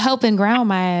 helping ground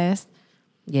my ass.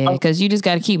 Yeah, because you just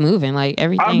got to keep moving. Like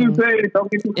everything,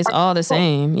 it's all the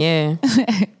same. Yeah.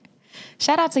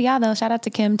 Shout out to y'all though. Shout out to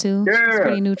Kim too. Yeah. She's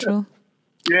pretty neutral.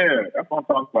 Yeah, that's what I'm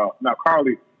talking about. Now,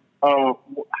 Carly, how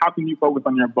can you focus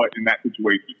on your butt in that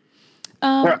situation?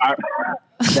 How can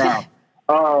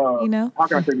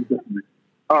I say this differently?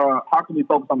 How can you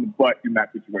focus on the butt in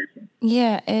that situation?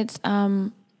 Yeah, it's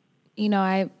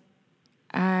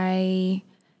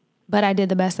but I did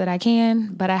the best that I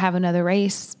can, but I have another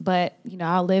race, but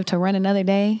I'll live to run another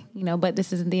day, but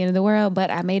this isn't the end of the world,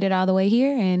 but I made it all the way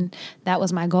here and that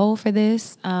was my goal for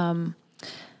this. But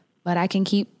I can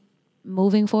keep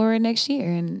moving forward next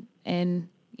year and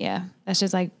yeah, that's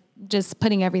just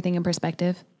putting everything in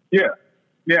perspective. Yeah.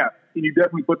 Yeah. And you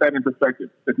definitely put that in perspective.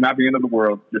 It's not the end of the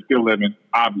world. You're still living,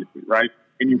 obviously, right?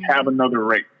 And you have another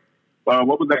race.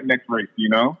 What was that next race, do you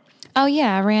know? Oh,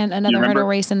 yeah. I ran another hurdle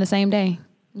race in the same day.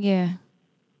 Yeah.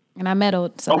 And I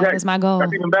medaled, so that was my goal.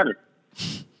 That's even better.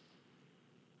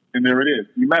 And there it is.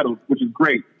 You medaled, which is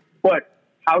great. But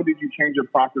how did you change your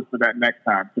process for that next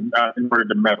time in order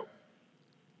to medal?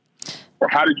 Or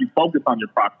how did you focus on your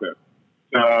process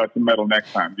to medal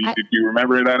next time? Did you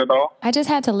remember that at all? I just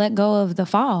had to let go of the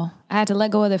fall. I had to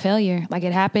let go of the failure. Like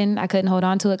it happened. I couldn't hold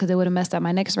on to it because it would have messed up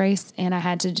my next race. And I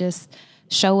had to just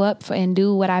show up and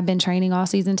do what I've been training all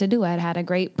season to do. I had a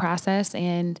great process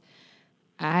and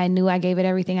I knew I gave it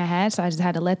everything I had. So I just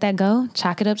had to let that go,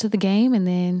 chalk it up to the game, and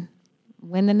then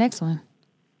win the next one.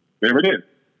 There it is.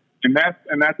 And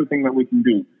that's the thing that we can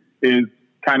do is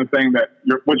kind of saying that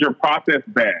was your process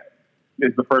bad?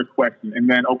 is the first question. And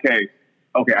then, okay,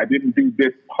 I didn't do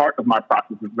this part of my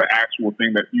process is the actual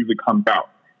thing that usually comes out.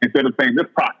 Instead of saying this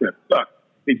process sucks,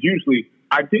 it's usually,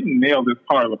 I didn't nail this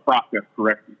part of the process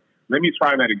correctly. Let me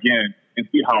try that again and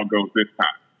see how it goes this time.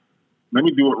 Let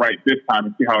me do it right this time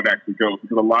and see how it actually goes.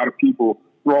 Because a lot of people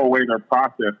throw away their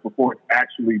process before it's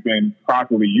actually been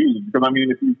properly used. Because, I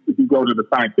mean, if you go to the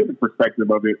scientific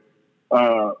perspective of it,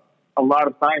 a lot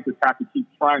of scientists have to keep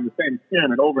trying the same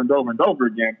experiment over and over and over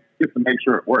again just to make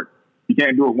sure it works. You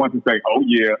can't do it once and say, oh,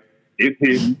 yeah, it's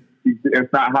hidden.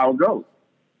 It's not how it goes.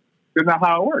 It's not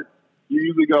how it works. You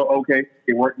usually go, okay,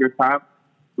 it worked this time.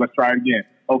 Let's try it again.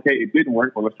 Okay, it didn't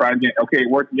work. Well, let's try it again. Okay, it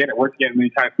worked again. And then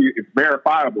you kind of see it's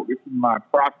verifiable. This is my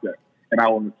process. And I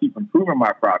will keep improving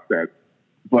my process.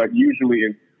 But usually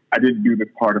it's, I didn't do this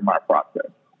part of my process.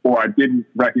 Or I didn't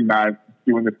recognize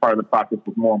doing this part of the process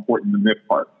was more important than this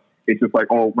part. It's just like,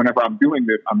 oh, whenever I'm doing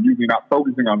this, I'm usually not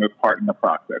focusing on this part in the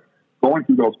process. Going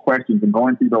through those questions and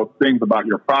going through those things about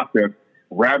your process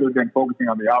rather than focusing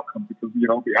on the outcome, because, you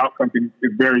know, the outcome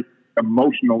is very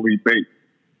emotionally based.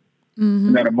 Mm-hmm.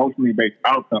 And that emotionally based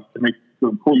outcome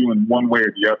to pull you in one way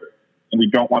or the other. And we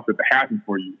don't want that to happen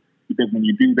for you, because when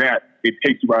you do that, it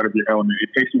takes you out of your element. It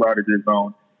takes you out of your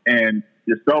zone. And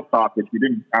your self-talk, which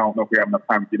I don't know if we have enough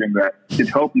time to get into that, can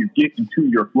help you get into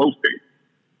your flow state.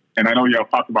 And I know y'all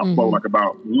talked about flow like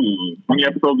about 20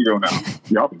 episodes ago now.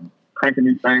 Y'all been cranking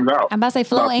these things out. I'm about to say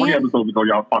flow about 20 episodes ago,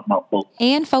 y'all talked about flow.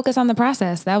 And focus on the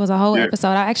process. That was a whole episode.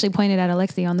 I actually pointed at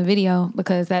Alexi on the video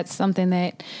because that's something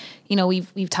that, you know,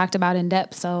 we've talked about in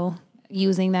depth. So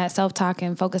using that self-talk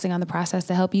and focusing on the process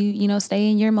to help you, you know, stay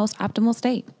in your most optimal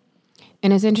state.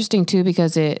 And it's interesting too,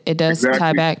 because it does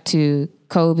tie back to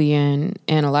Kobe and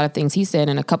a lot of things he said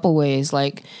in a couple ways.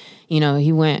 Like, you know,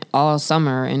 he went all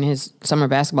summer in his summer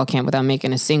basketball camp without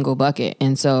making a single bucket.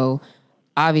 And so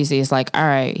obviously it's like, all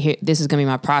right, this is going to be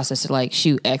my process to like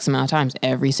shoot X amount of times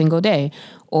every single day.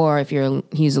 Or if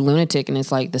he's a lunatic and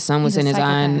it's like the sun was in his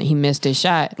eye and he missed his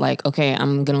shot, like, okay,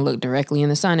 I'm going to look directly in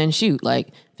the sun and shoot like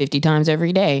 50 times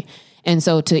every day. And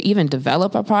so to even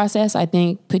develop a process, I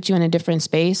think put you in a different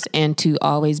space, and to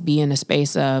always be in a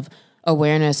space of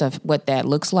awareness of what that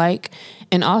looks like.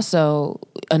 And also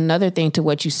another thing to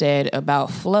what you said about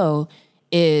flow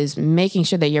is making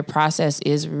sure that your process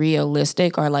is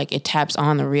realistic, or like it taps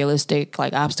on the realistic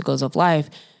like obstacles of life,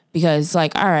 because it's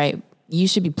like, all right, you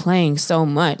should be playing so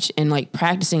much and like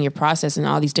practicing your process and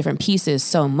all these different pieces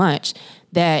so much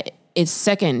that it's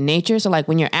second nature. So like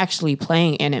when you're actually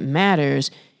playing and it matters,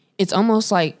 it's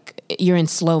almost like you're in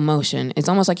slow motion. It's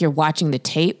almost like you're watching the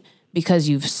tape because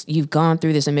you've gone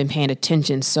through this and been paying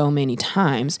attention so many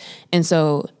times. And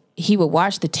so he would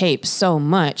watch the tape so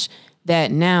much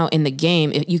that now in the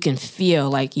game, you can feel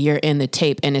like you're in the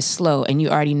tape and it's slow and you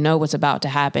already know what's about to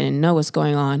happen and know what's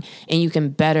going on, and you can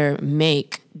better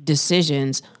make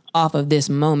decisions off of this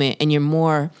moment, and you're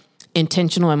more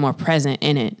intentional and more present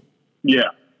in it. Yeah,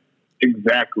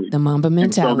 exactly. The Mamba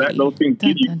mentality. And so those things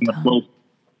get you in the flow.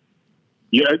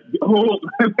 Yeah,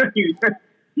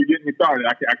 you're getting me started.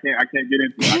 I can't get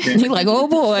into it. You're like, oh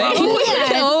boy,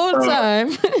 whole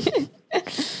time.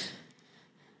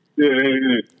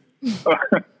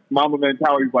 Mamba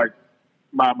mentality is like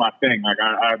my thing. Like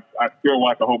I still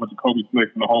watch a whole bunch of Kobe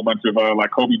flicks and a whole bunch of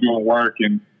like Kobe doing work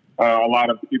and a lot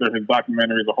of either his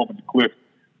documentaries, a whole bunch of clips.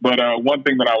 But one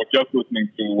thing that I was just listening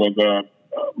to was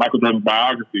Michael Jordan's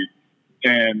biography.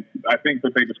 And I think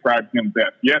that they described him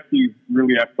best. Yes, he's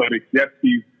really athletic. Yes,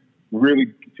 he's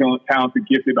really talented,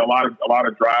 gifted, a lot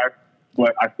of drive.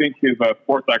 But I think his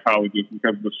sports psychologist,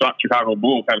 because the Chicago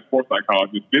Bulls had a sports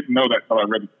psychologist, didn't know that until I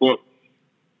read his book.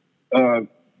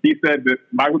 He said that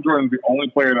Michael Jordan is the only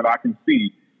player that I can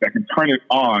see that can turn it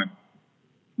on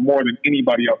more than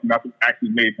anybody else, and that's what actually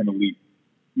made him elite.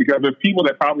 Because there's people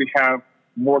that probably have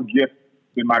more gifts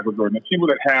than Michael Jordan. There's people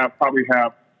that probably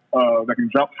have that can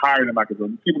jump higher than Michael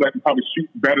Jordan. People that can probably shoot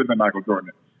better than Michael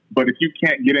Jordan. But if you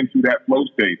can't get into that flow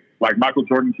state, like Michael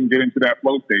Jordan can get into that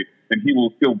flow state, then he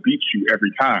will still beat you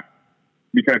every time.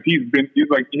 Because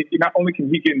not only can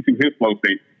he get into his flow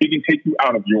state, he can take you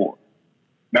out of yours.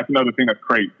 That's another thing that's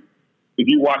crazy. If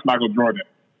you watch Michael Jordan,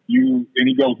 and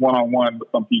he goes one-on-one with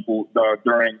some people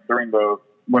during the,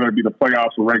 whether it be the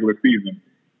playoffs or regular season,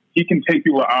 he can take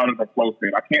people out of the flow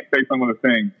state. I can't say some of the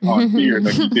things on here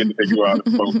that he did to take you out of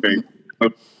the flow state.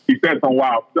 But he said some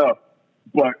wild stuff,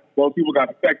 but those people got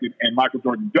affected, and Michael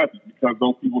Jordan doesn't, because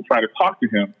those people try to talk to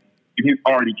him, and he's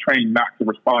already trained not to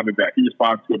respond to that. He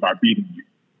responds to it by beating you.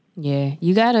 Yeah,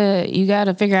 you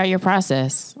gotta figure out your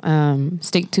process.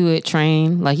 Stick to it,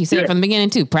 train, like you said from the beginning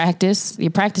too. Practice. You're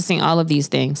practicing all of these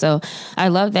things. So I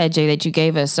love that, Jay, that you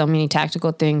gave us so many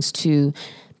tactical things to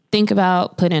think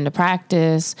about, put into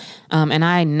practice. And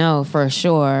I know for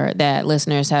sure that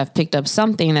listeners have picked up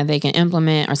something that they can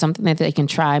implement or something that they can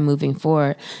try moving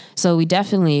forward. So we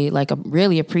definitely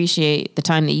really appreciate the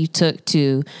time that you took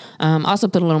to also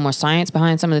put a little more science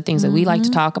behind some of the things that we like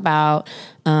to talk about,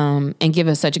 and give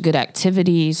us such good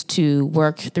activities to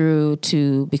work through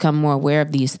to become more aware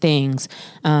of these things.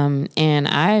 And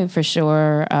I for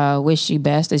sure wish you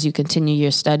best as you continue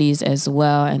your studies as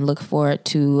well, and look forward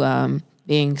to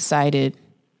being cited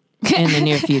in the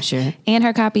near future. And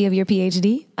her copy of your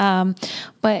PhD.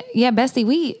 But yeah, Bestie,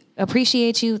 we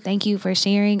appreciate you. Thank you for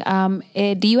sharing.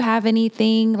 Do you have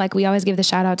anything, like we always give the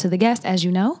shout out to the guest, as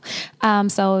you know.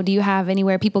 So do you have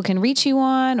anywhere people can reach you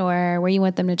on, or where you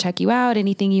want them to check you out?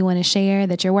 Anything you want to share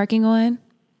that you're working on?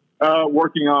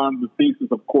 Working on the thesis,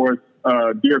 of course,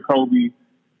 Dear Kobe,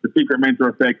 The Secret Mentor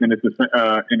Effect and its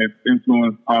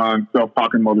influence on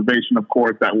self-talk and motivation. Of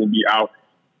course, that will be out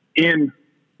in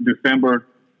December,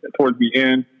 towards the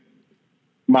end.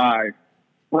 My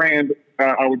brand,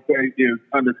 I would say, is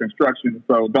under construction,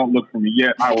 so don't look for me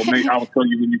yet. I will tell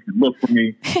you when you can look for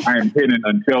me. I am hidden.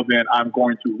 Until then, I'm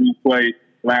going to replay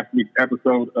last week's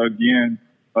episode again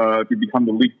to become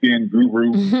the LinkedIn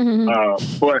guru.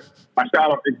 But my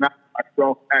shout out is not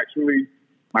myself, actually.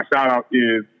 My shout out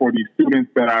is for the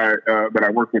students that I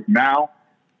work with now.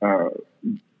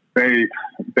 They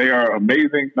are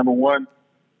amazing. Number one,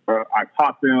 I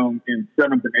taught them in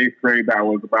 7th and 8th grade. That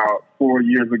was about 4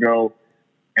 years ago.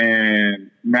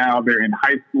 And now they're in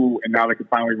high school, and now they can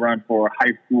finally run for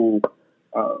high school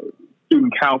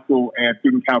student council and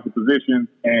student council positions.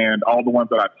 And all the ones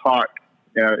that I taught,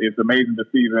 it's amazing to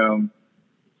see them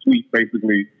sweep,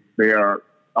 basically.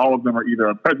 All of them are either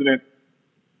a president,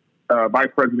 vice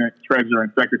president, treasurer,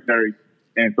 and secretary.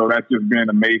 And so that's just been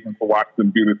amazing to watch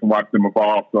them do this and watch them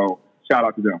evolve. So shout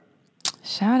out to them.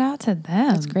 Shout out to them.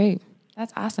 That's great.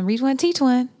 That's awesome. Read one, teach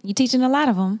one. You teaching a lot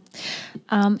of them.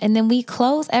 And then we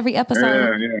close every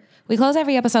episode. Yeah. We close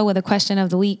every episode with a question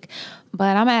of the week,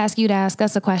 but I'm going to ask you to ask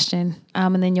us a question.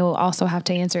 And then you'll also have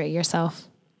to answer it yourself.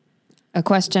 A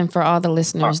question for all the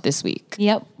listeners this week.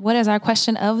 Yep. What is our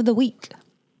question of the week?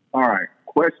 All right.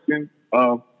 Question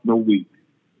of the week.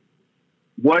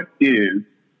 What is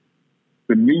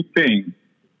the new thing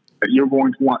that you're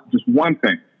going to want, just one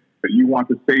thing that you want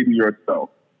to say to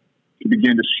yourself to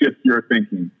begin to shift your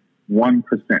thinking 1%?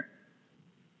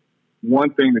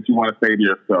 One thing that you want to say to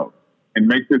yourself, and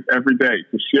make this every day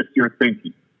to shift your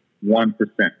thinking 1%.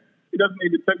 It doesn't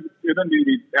need to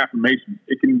be affirmations.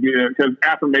 It can be, because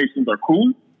affirmations are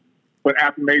cool, but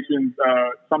affirmations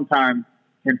sometimes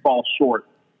can fall short.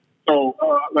 So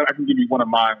I can give you one of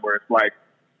mine where it's like,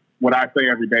 what I say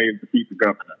every day is defeat the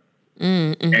governor.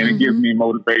 And it gives me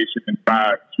motivation and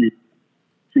drive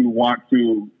to want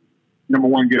to, number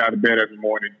one, get out of bed every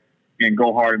morning and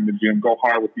go hard in the gym, go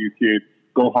hard with these kids,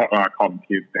 go hard, I call them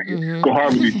kids, dang it. Go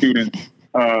hard with these students,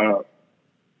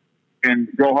 and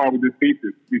go hard with this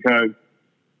thesis, because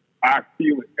I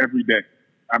feel it every day.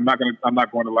 I'm not going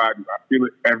to lie to you. I feel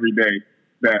it every day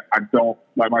that I don't,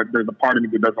 there's a part of me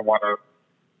that doesn't want to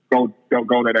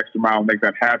go that extra mile and make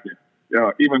that happen.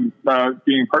 Even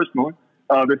being personal,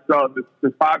 this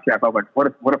podcast, I was like,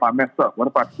 what if I mess up? What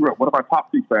if I screw up? What if I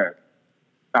talk too fast?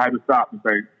 I had to stop and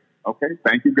say, okay,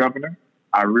 thank you, Governor.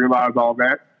 I realize all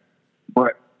that,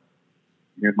 but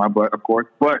here's my but, of course,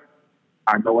 but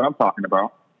I know what I'm talking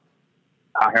about.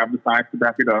 I have the science to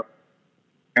back it up,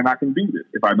 and I can do this.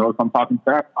 If I notice I'm talking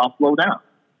fast, I'll slow down.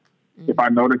 If I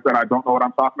notice that I don't know what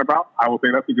I'm talking about, I will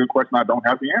say that's a good question I don't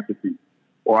have the answer to,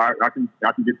 or I can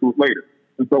get to it later.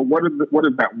 And so what is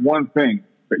that one thing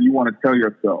that you want to tell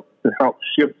yourself to help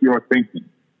shift your thinking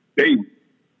daily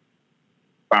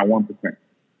by 1%?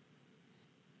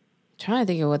 Trying to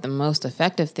think of what the most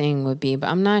effective thing would be, but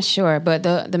I'm not sure. But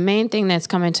the main thing that's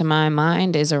coming to my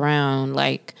mind is around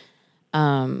but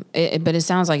it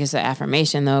sounds like it's an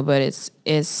affirmation though, but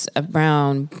it's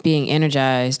around being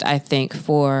energized, I think,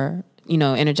 for,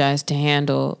 energized to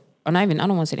handle, or not even, I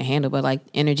don't want to say to handle, but like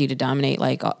energy to dominate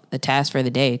like the task for the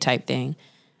day type thing.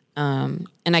 And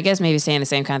I guess maybe saying the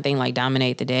same kind of thing, like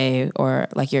dominate the day or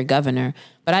like your governor,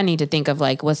 but I need to think of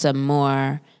like what's a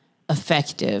more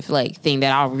effective like thing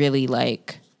that I'll really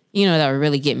like, that would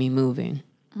really get me moving.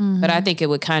 But I think it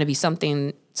would kind of be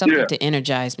something to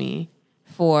energize me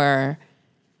for,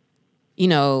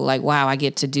 like, wow, I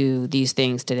get to do these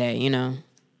things today,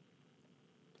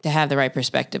 to have the right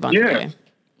perspective on the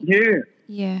day.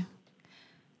 Yeah.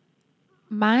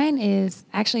 Mine is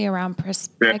actually around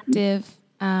perspective.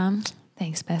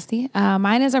 Thanks, Bestie.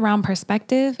 Mine is around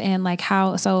perspective and like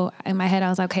how, so in my head, I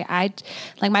was like, okay,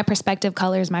 my perspective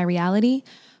colors my reality,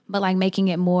 but like making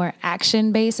it more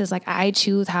action based is like, I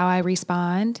choose how I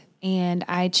respond and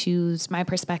I choose my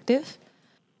perspective.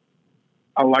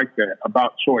 I like that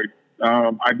about choice.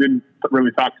 I didn't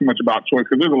really talk too much about choice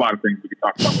because there's a lot of things we could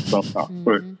talk about with self-talk,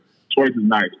 but choice is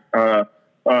nice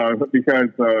because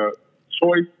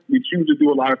choice, we choose to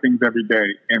do a lot of things every day,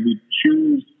 and we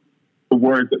choose the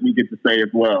words that we get to say as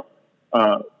well.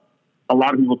 A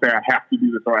lot of people say, I have to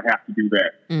do this or I have to do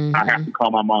that. I have to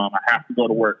call my mom. I have to go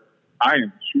to work. I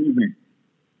am choosing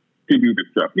to do this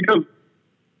stuff because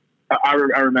I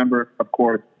remember, of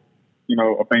course, you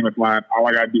know, a famous line, all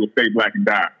I got to do is stay black and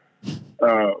die.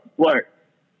 But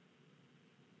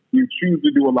you choose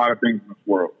to do a lot of things in this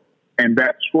world, and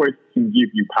that choice can give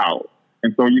you power.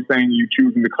 And so you're saying you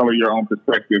choosing to color your own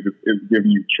perspective is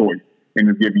giving you choice and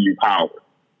is giving you power.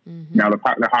 Now,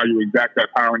 how you exact that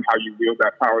power and how you wield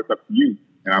that power is up to you.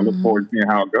 And I look forward to seeing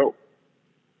how it goes.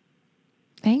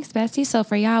 Thanks, Bestie. So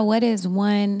for y'all, what is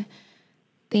one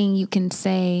thing you can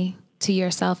say to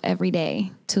yourself every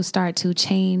day to start to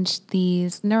change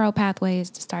these neural pathways,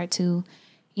 to start to,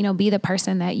 you know, be the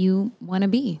person that you want to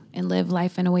be and live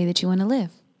life in a way that you want to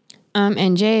live?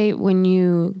 And Jay, when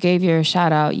you gave your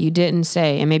shout out, you didn't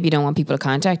say, and maybe you don't want people to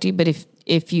contact you, but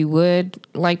if you would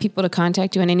like people to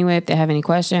contact you in any way, if they have any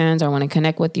questions or want to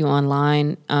connect with you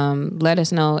online, let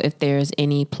us know if there's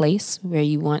any place where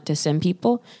you want to send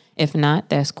people. If not,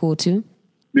 that's cool too.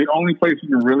 The only place you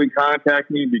can really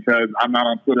contact me, because I'm not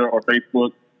on Twitter or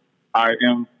Facebook, I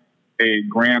am a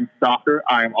gram stalker.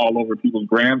 I am all over people's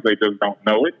grams. They just don't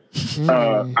know it.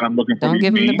 And I'm looking for Don't these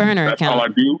give them memes. the burner That's account. all I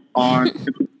do on.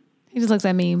 He just looks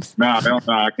at memes. No,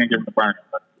 I can't give them the burner.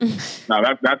 No,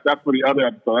 that's for the other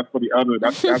episode. That's for the other.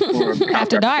 That's for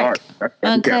After dark. That's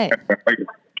Uncut.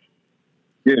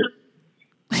 Yeah.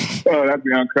 That's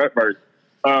the uncut version.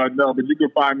 No, but you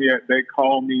can find me at they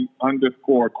call me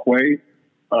 _Quay.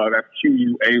 That's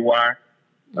QUAY.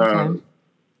 Okay.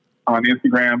 On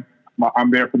Instagram.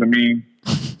 I'm there for the meme,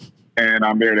 and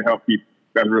I'm there to help people.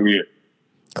 That's really it.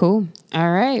 Cool.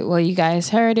 All right. Well, you guys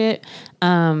heard it.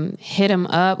 Hit them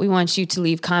up. We want you to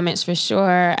leave comments for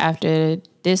sure after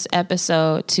this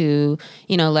episode to,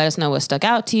 you know, let us know what stuck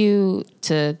out to you,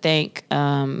 to thank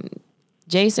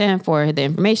Jason for the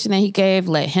information that he gave.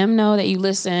 Let him know that you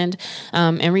listened,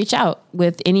 and reach out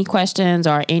with any questions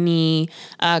or any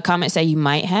comments that you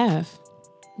might have.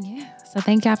 Yeah. So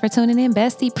thank y'all for tuning in,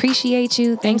 Bestie. Appreciate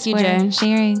you. Thanks you, for Jay.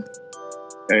 sharing.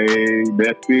 Hey,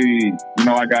 Bestie. You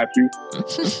know I got you.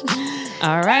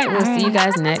 All right. We'll see you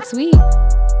guys next week.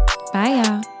 Bye,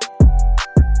 y'all.